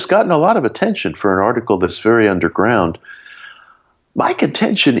 which has gotten a lot of attention for an article that's very underground, my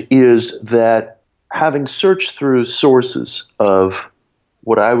contention is that having searched through sources of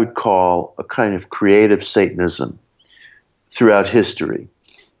what I would call a kind of creative Satanism throughout history,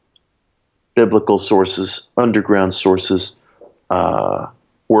 biblical sources, underground sources,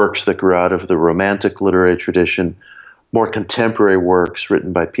 works that grew out of the Romantic literary tradition, more contemporary works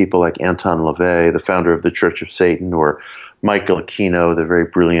written by people like Anton LaVey, the founder of the Church of Satan, or Michael Aquino, the very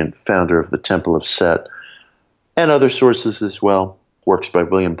brilliant founder of the Temple of Set, and other sources as well, works by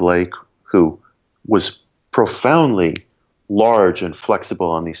William Blake, who was profoundly large and flexible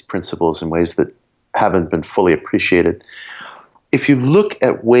on these principles in ways that haven't been fully appreciated. If you look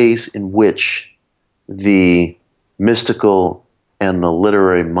at ways in which the mystical and the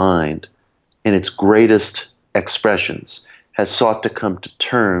literary mind, in its greatest expressions, has sought to come to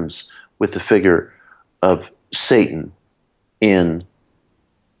terms with the figure of Satan in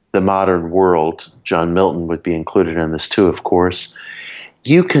the modern world, John Milton would be included in this too, of course,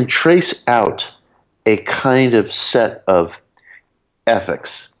 you can trace out a kind of set of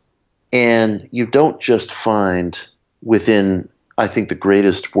ethics. And you don't just find within, I think, the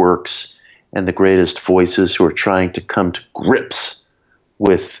greatest works and the greatest voices who are trying to come to grips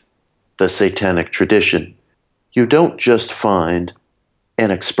with the satanic tradition. You don't just find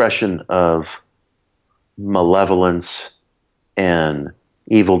an expression of malevolence and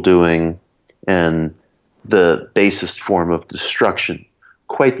evil doing, and the basest form of destruction.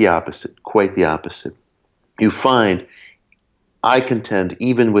 Quite the opposite, quite the opposite. You find, I contend,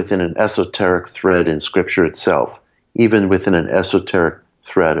 even within an esoteric thread in Scripture itself, even within an esoteric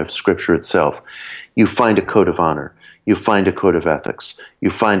thread of Scripture itself, you find a code of honor, you find a code of ethics, you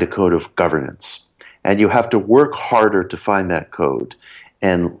find a code of governance. And you have to work harder to find that code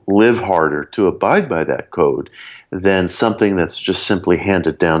and live harder to abide by that code than something that's just simply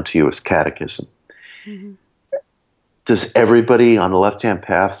handed down to you as catechism. Mm-hmm. Does everybody on the left-hand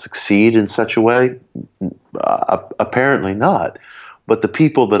path succeed in such a way? Apparently not. But the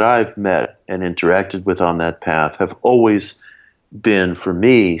people that I've met and interacted with on that path have always been, for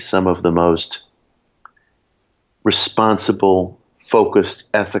me, some of the most responsible, focused,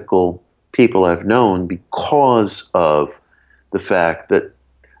 ethical people I've known, because of the fact that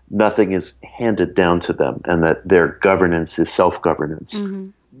nothing is handed down to them and that their governance is self-governance. Mm-hmm.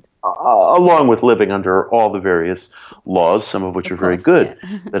 Along with living under all the various laws, some of which are very good,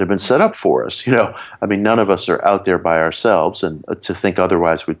 that have been set up for us. I mean, none of us are out there by ourselves, and to think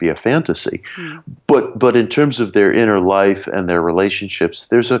otherwise would be a fantasy. Mm. But in terms of their inner life and their relationships,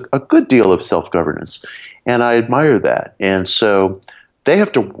 there's a good deal of self-governance, and I admire that. And so they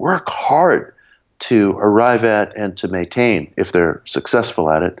have to work hard to arrive at and to maintain, if they're successful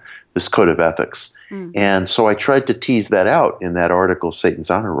at it, this code of ethics. Mm. And so I tried to tease that out in that article, Satan's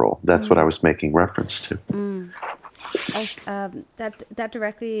Honor Roll. That's what I was making reference to. Mm. That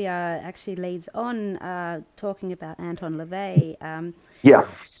directly actually leads on talking about Anton LaVey.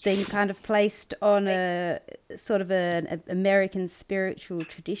 It's been kind of placed on a sort of an American spiritual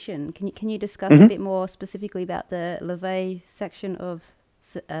tradition. Can you discuss a bit more specifically about the LaVey section of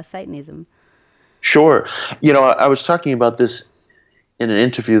Satanism? Sure. I was talking about this in an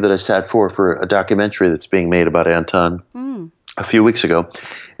interview that I sat for a documentary that's being made about Anton a few weeks ago.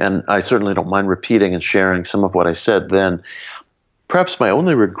 And I certainly don't mind repeating and sharing some of what I said then. Perhaps my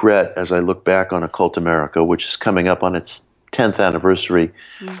only regret as I look back on Occult America, which is coming up on its 10th anniversary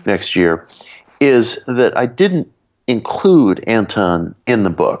next year, is that I didn't include Anton in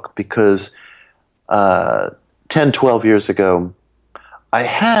the book, because 10, 12 years ago, I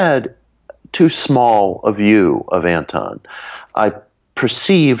had too small a view of Anton. I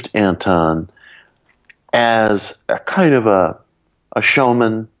perceived Anton as a kind of a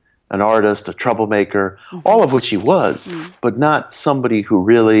showman, an artist, a troublemaker, all of which he was, but not somebody who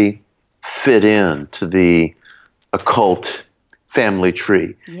really fit in to the occult family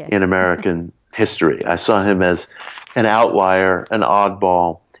tree in American history. I saw him as an outlier, an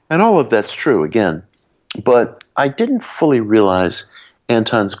oddball, and all of that's true, again. But I didn't fully realize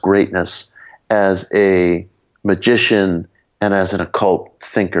Anton's greatness as a magician and as an occult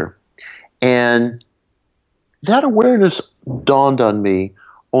thinker. And that awareness dawned on me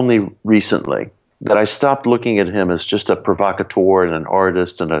only recently, that I stopped looking at him as just a provocateur and an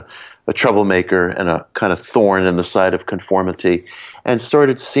artist and a troublemaker and a kind of thorn in the side of conformity, and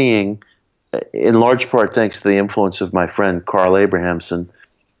started seeing, in large part thanks to the influence of my friend Carl Abrahamson,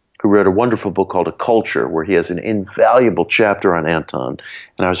 who wrote a wonderful book called A Culture, where he has an invaluable chapter on Anton,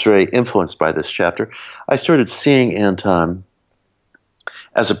 and I was very influenced by this chapter. I started seeing Anton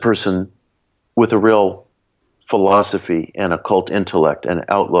as a person with a real philosophy and occult intellect and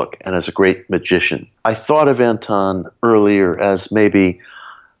outlook, and as a great magician. I thought of Anton earlier as maybe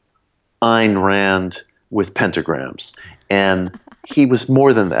Ayn Rand with pentagrams, and he was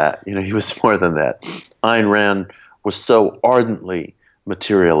more than that. He was more than that. Ayn Rand was so ardently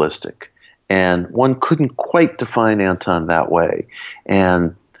materialistic, and one couldn't quite define Anton that way.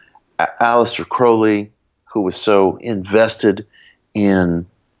 And Aleister Crowley, who was so invested in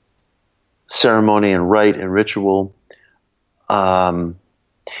ceremony and rite and ritual, Anton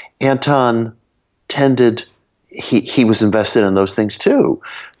tended, he was invested in those things too,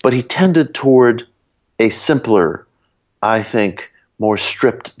 but he tended toward a simpler, I think, more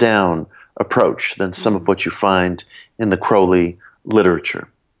stripped down approach than some of what you find in the Crowley literature.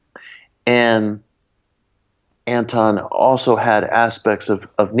 And Anton also had aspects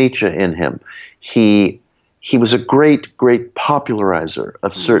of Nietzsche in him. He was a great, great popularizer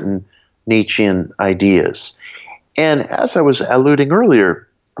of certain Nietzschean ideas. And as I was alluding earlier,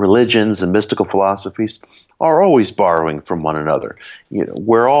 religions and mystical philosophies are always borrowing from one another.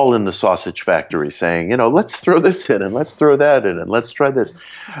 We're all in the sausage factory saying, let's throw this in and let's throw that in and let's try this.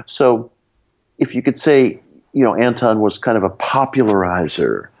 So if you could say, Anton was kind of a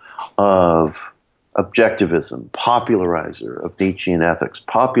popularizer of objectivism, popularizer of Nietzschean ethics,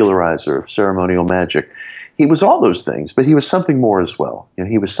 popularizer of ceremonial magic. He was all those things, but he was something more as well.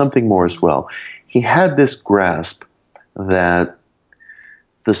 He was something more as well. He had this grasp that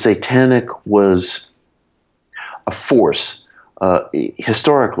the satanic was a force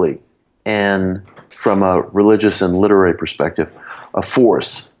historically, and from a religious and literary perspective, a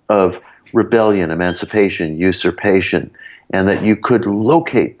force of rebellion, emancipation, usurpation, and that you could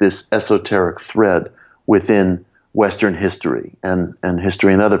locate this esoteric thread within Western history and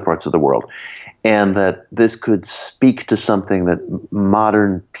history in other parts of the world, and that this could speak to something that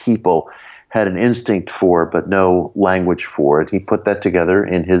modern people had an instinct for but no language for it. He put that together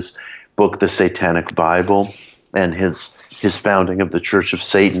in his book, The Satanic Bible, and his founding of the Church of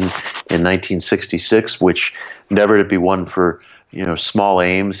Satan in 1966, which never to be one for small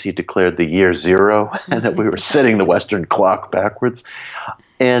aims. He declared the year zero, and that we were setting the Western clock backwards.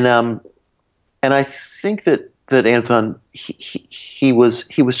 And I think that Anton he was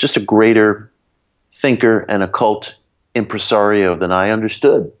just a greater thinker and occult impresario than I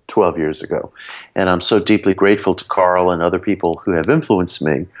understood 12 years ago. And I'm so deeply grateful to Carl and other people who have influenced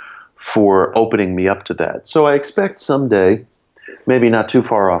me for opening me up to that. So I expect someday, maybe not too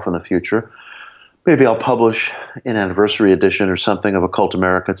far off in the future, maybe I'll publish an anniversary edition or something of Occult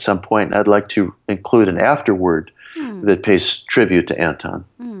America at some point. I'd like to include an afterword that pays tribute to Anton.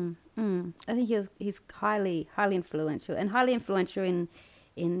 I think he's highly influential, and highly influential in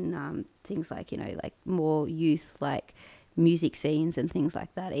things like like more youth, like music scenes and things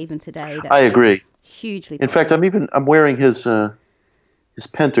like that. Even today, that's I agree. Hugely. In fact, I'm wearing his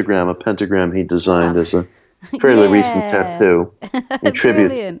pentagram, a pentagram he designed as a fairly recent tattoo in tribute.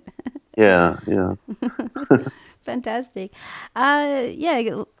 Brilliant. Yeah. Fantastic.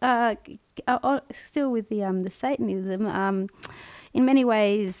 Still with the Satanism. In many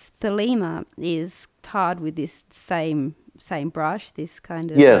ways, Thelema is tarred with this same brush. This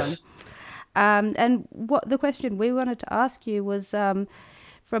kind of yes. And what the question we wanted to ask you was,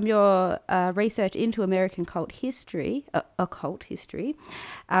 from your research into American occult history,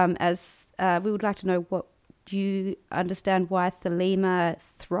 as we would like to know what you understand why Thelema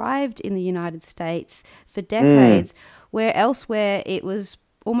thrived in the United States for decades, where elsewhere it was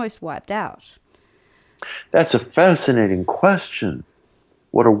almost wiped out. That's a fascinating question.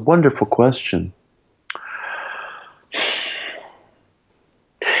 What a wonderful question.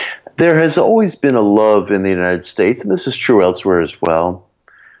 There has always been a love in the United States, and this is true elsewhere as well,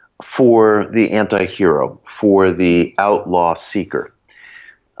 for the anti-hero, for the outlaw seeker.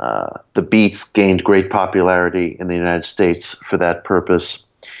 The Beats gained great popularity in the United States for that purpose.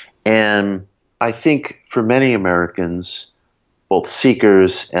 And I think for many Americans, both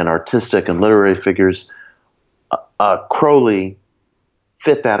seekers and artistic and literary figures, Crowley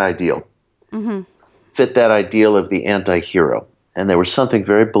fit that ideal. Fit that ideal of the anti-hero. And there was something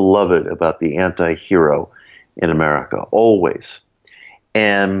very beloved about the anti-hero in America, always.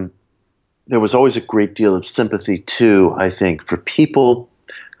 And there was always a great deal of sympathy, too, I think, for people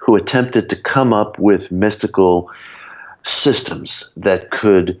who attempted to come up with mystical systems that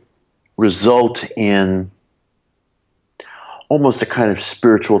could result in almost a kind of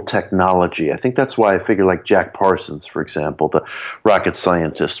spiritual technology. I think that's why a figure like Jack Parsons, for example, the rocket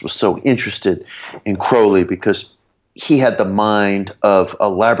scientist, was so interested in Crowley, because he had the mind of a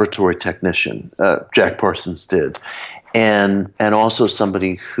laboratory technician, Jack Parsons did, and also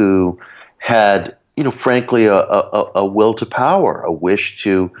somebody who had, frankly, a will to power, a wish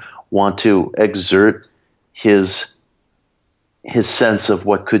to want to exert his sense of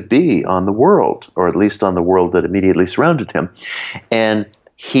what could be on the world, or at least on the world that immediately surrounded him. And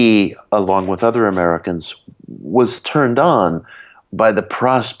he, along with other Americans, was turned on by the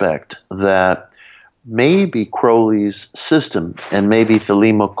prospect that maybe Crowley's system and maybe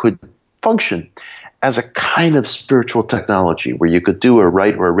Thelema could function as a kind of spiritual technology where you could do a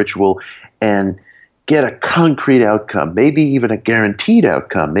rite or a ritual and get a concrete outcome, maybe even a guaranteed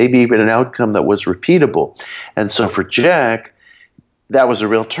outcome, maybe even an outcome that was repeatable. And so for Jack, that was a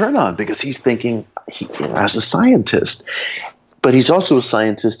real turn on, because he's thinking as a scientist, but he's also a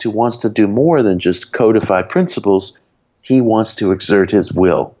scientist who wants to do more than just codify principles. He wants to exert his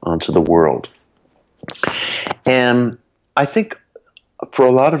will onto the world. And I think for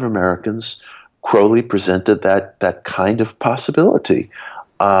a lot of Americans, Crowley presented that kind of possibility.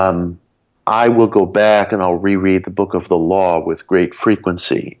 I will go back and I'll reread the Book of the Law with great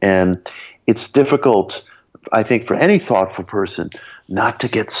frequency. And it's difficult, I think, for any thoughtful person not to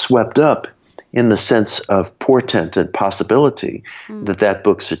get swept up in the sense of portent and possibility that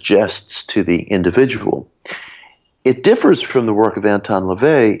book suggests to the individual. It differs from the work of Anton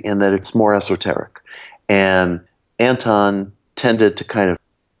LaVey in that it's more esoteric. And Anton tended to kind of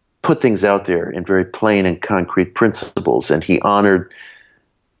put things out there in very plain and concrete principles, and he honored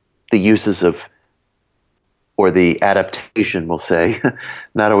the uses of or the adaptation, we'll say,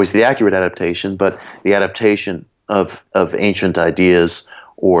 not always the accurate adaptation, but the adaptation of ancient ideas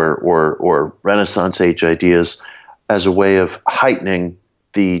or Renaissance age ideas as a way of heightening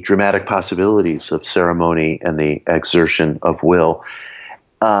the dramatic possibilities of ceremony and the exertion of will.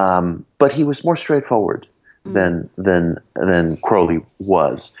 But he was more straightforward than Crowley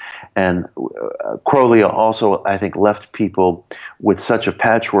was. And Crowley also, I think, left people with such a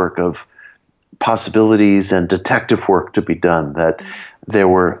patchwork of possibilities and detective work to be done that there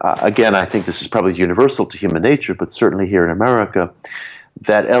were, again, I think this is probably universal to human nature, but certainly here in America,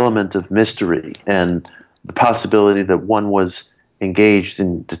 that element of mystery and the possibility that one was engaged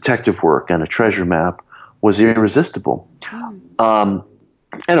in detective work and a treasure map was irresistible. And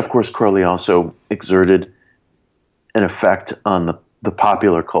of course, Crowley also exerted an effect on the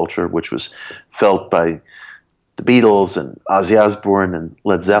popular culture, which was felt by the Beatles and Ozzy Osbourne and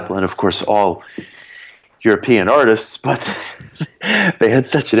Led Zeppelin, of course, all European artists, but they had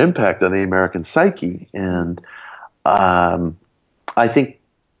such an impact on the American psyche. And I think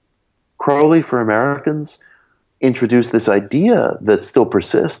Crowley, for Americans, introduced this idea that still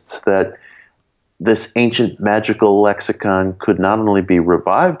persists, that this ancient magical lexicon could not only be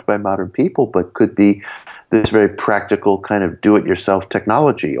revived by modern people, but could be this very practical kind of do-it-yourself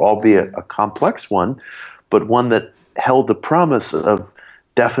technology, albeit a complex one, but one that held the promise of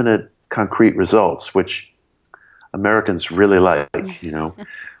definite, concrete results, which Americans really like.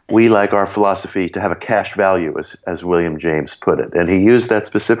 We like our philosophy to have a cash value, as William James put it, and he used that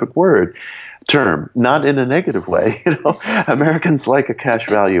specific term, not in a negative way. Americans like a cash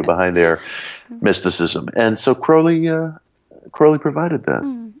value behind their mysticism, and so Crowley provided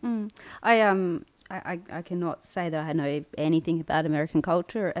that. I cannot say that I know anything about American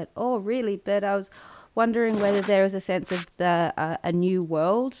culture at all, really, but I was wondering whether there is a sense of a new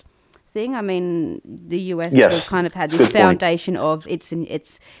world thing. I mean, the US has kind of had this foundation of it's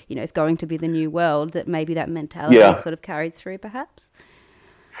going to be the new world, that maybe that mentality sort of carried through, perhaps.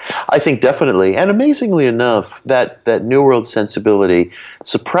 I think definitely, and amazingly enough, that New World sensibility,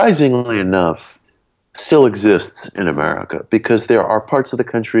 surprisingly enough, still exists in America, because there are parts of the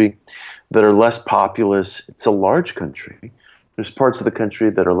country that are less populous. It's a large country. There's parts of the country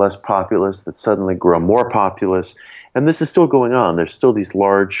that are less populous that suddenly grow more populous, and this is still going on. There's still these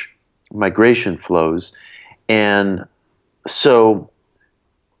large migration flows, and so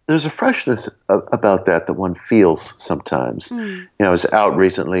there's a freshness about that one feels sometimes. I was out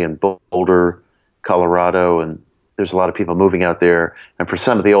recently in Boulder, Colorado, and there's a lot of people moving out there, and for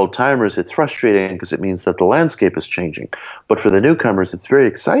some of the old timers it's frustrating because it means that the landscape is changing, but for the newcomers it's very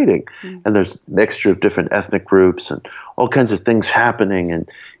exciting. And there's a mixture of different ethnic groups and all kinds of things happening, and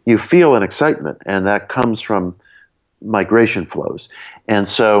you feel an excitement, and that comes from migration flows. And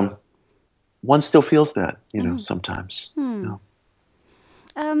so one still feels that, sometimes. So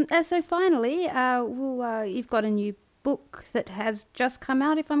finally, you've got a new book that has just come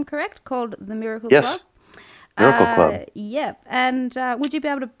out, if I'm correct, called The Miracle Club. Miracle Club. Yep. And would you be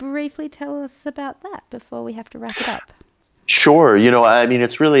able to briefly tell us about that before we have to wrap it up? Sure.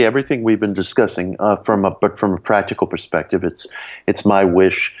 It's really everything we've been discussing but from a practical perspective. It's my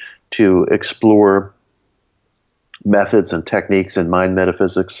wish to explore methods and techniques in mind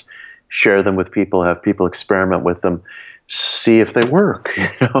metaphysics, share them with people, have people experiment with them, see if they work.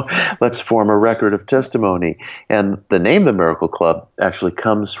 Let's form a record of testimony. And the name The Miracle Club actually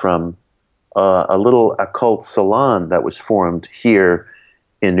comes from a little occult salon that was formed here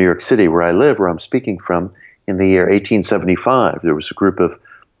in New York City, where I live, where I'm speaking from, in the year 1875. There was a group of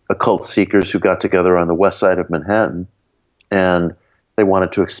occult seekers who got together on the west side of Manhattan, and they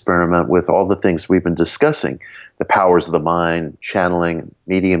wanted to experiment with all the things we've been discussing: the powers of the mind, channeling,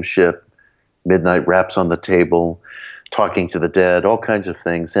 mediumship, midnight raps on the table, talking to the dead, all kinds of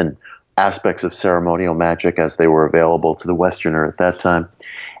things, and aspects of ceremonial magic as they were available to the Westerner at that time.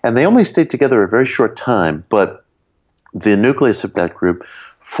 And they only stayed together a very short time, but the nucleus of that group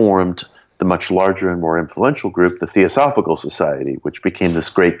formed the much larger and more influential group, the Theosophical Society, which became this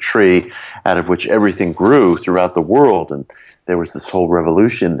great tree out of which everything grew throughout the world. And there was this whole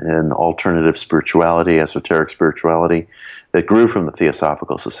revolution in alternative spirituality, esoteric spirituality, that grew from the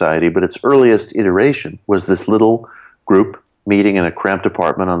Theosophical Society. But its earliest iteration was this little group meeting in a cramped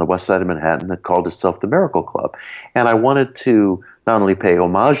apartment on the west side of Manhattan that called itself the Miracle Club. And I wanted to not only pay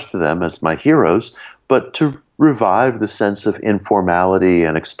homage to them as my heroes, but to revive the sense of informality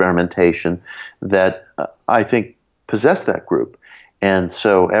and experimentation that I think possessed that group. And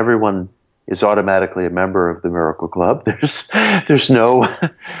so everyone is automatically a member of the Miracle Club. There's no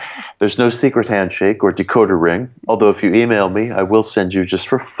secret handshake or decoder ring, although if you email me, I will send you, just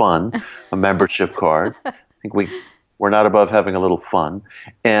for fun, a membership card. think we're not above having a little fun,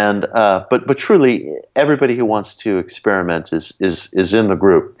 and but truly, everybody who wants to experiment is in the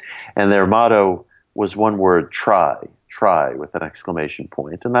group, and their motto was one word: try with an exclamation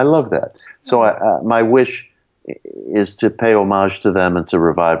point, and I love that. So my wish is to pay homage to them and to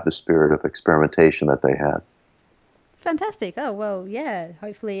revive the spirit of experimentation that they had. Fantastic. Oh, well, yeah.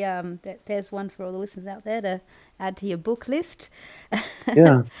 Hopefully there's one for all the listeners out there to add to your book list.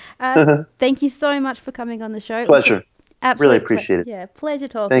 Yeah. Thank you so much for coming on the show. Pleasure. Absolutely. Really appreciate it. Yeah, pleasure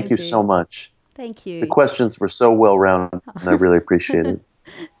talking Thank you to so much. Thank you. The questions were so well-rounded, and I really appreciate it.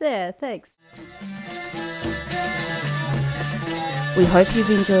 Yeah, thanks. We hope you've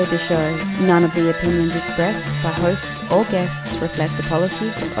enjoyed the show. None of the opinions expressed by hosts or guests reflect the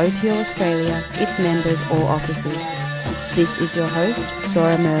policies of OTO Australia, its members or officers. This is your host,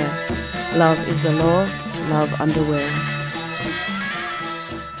 Sora Murr. Love is the law, love under will.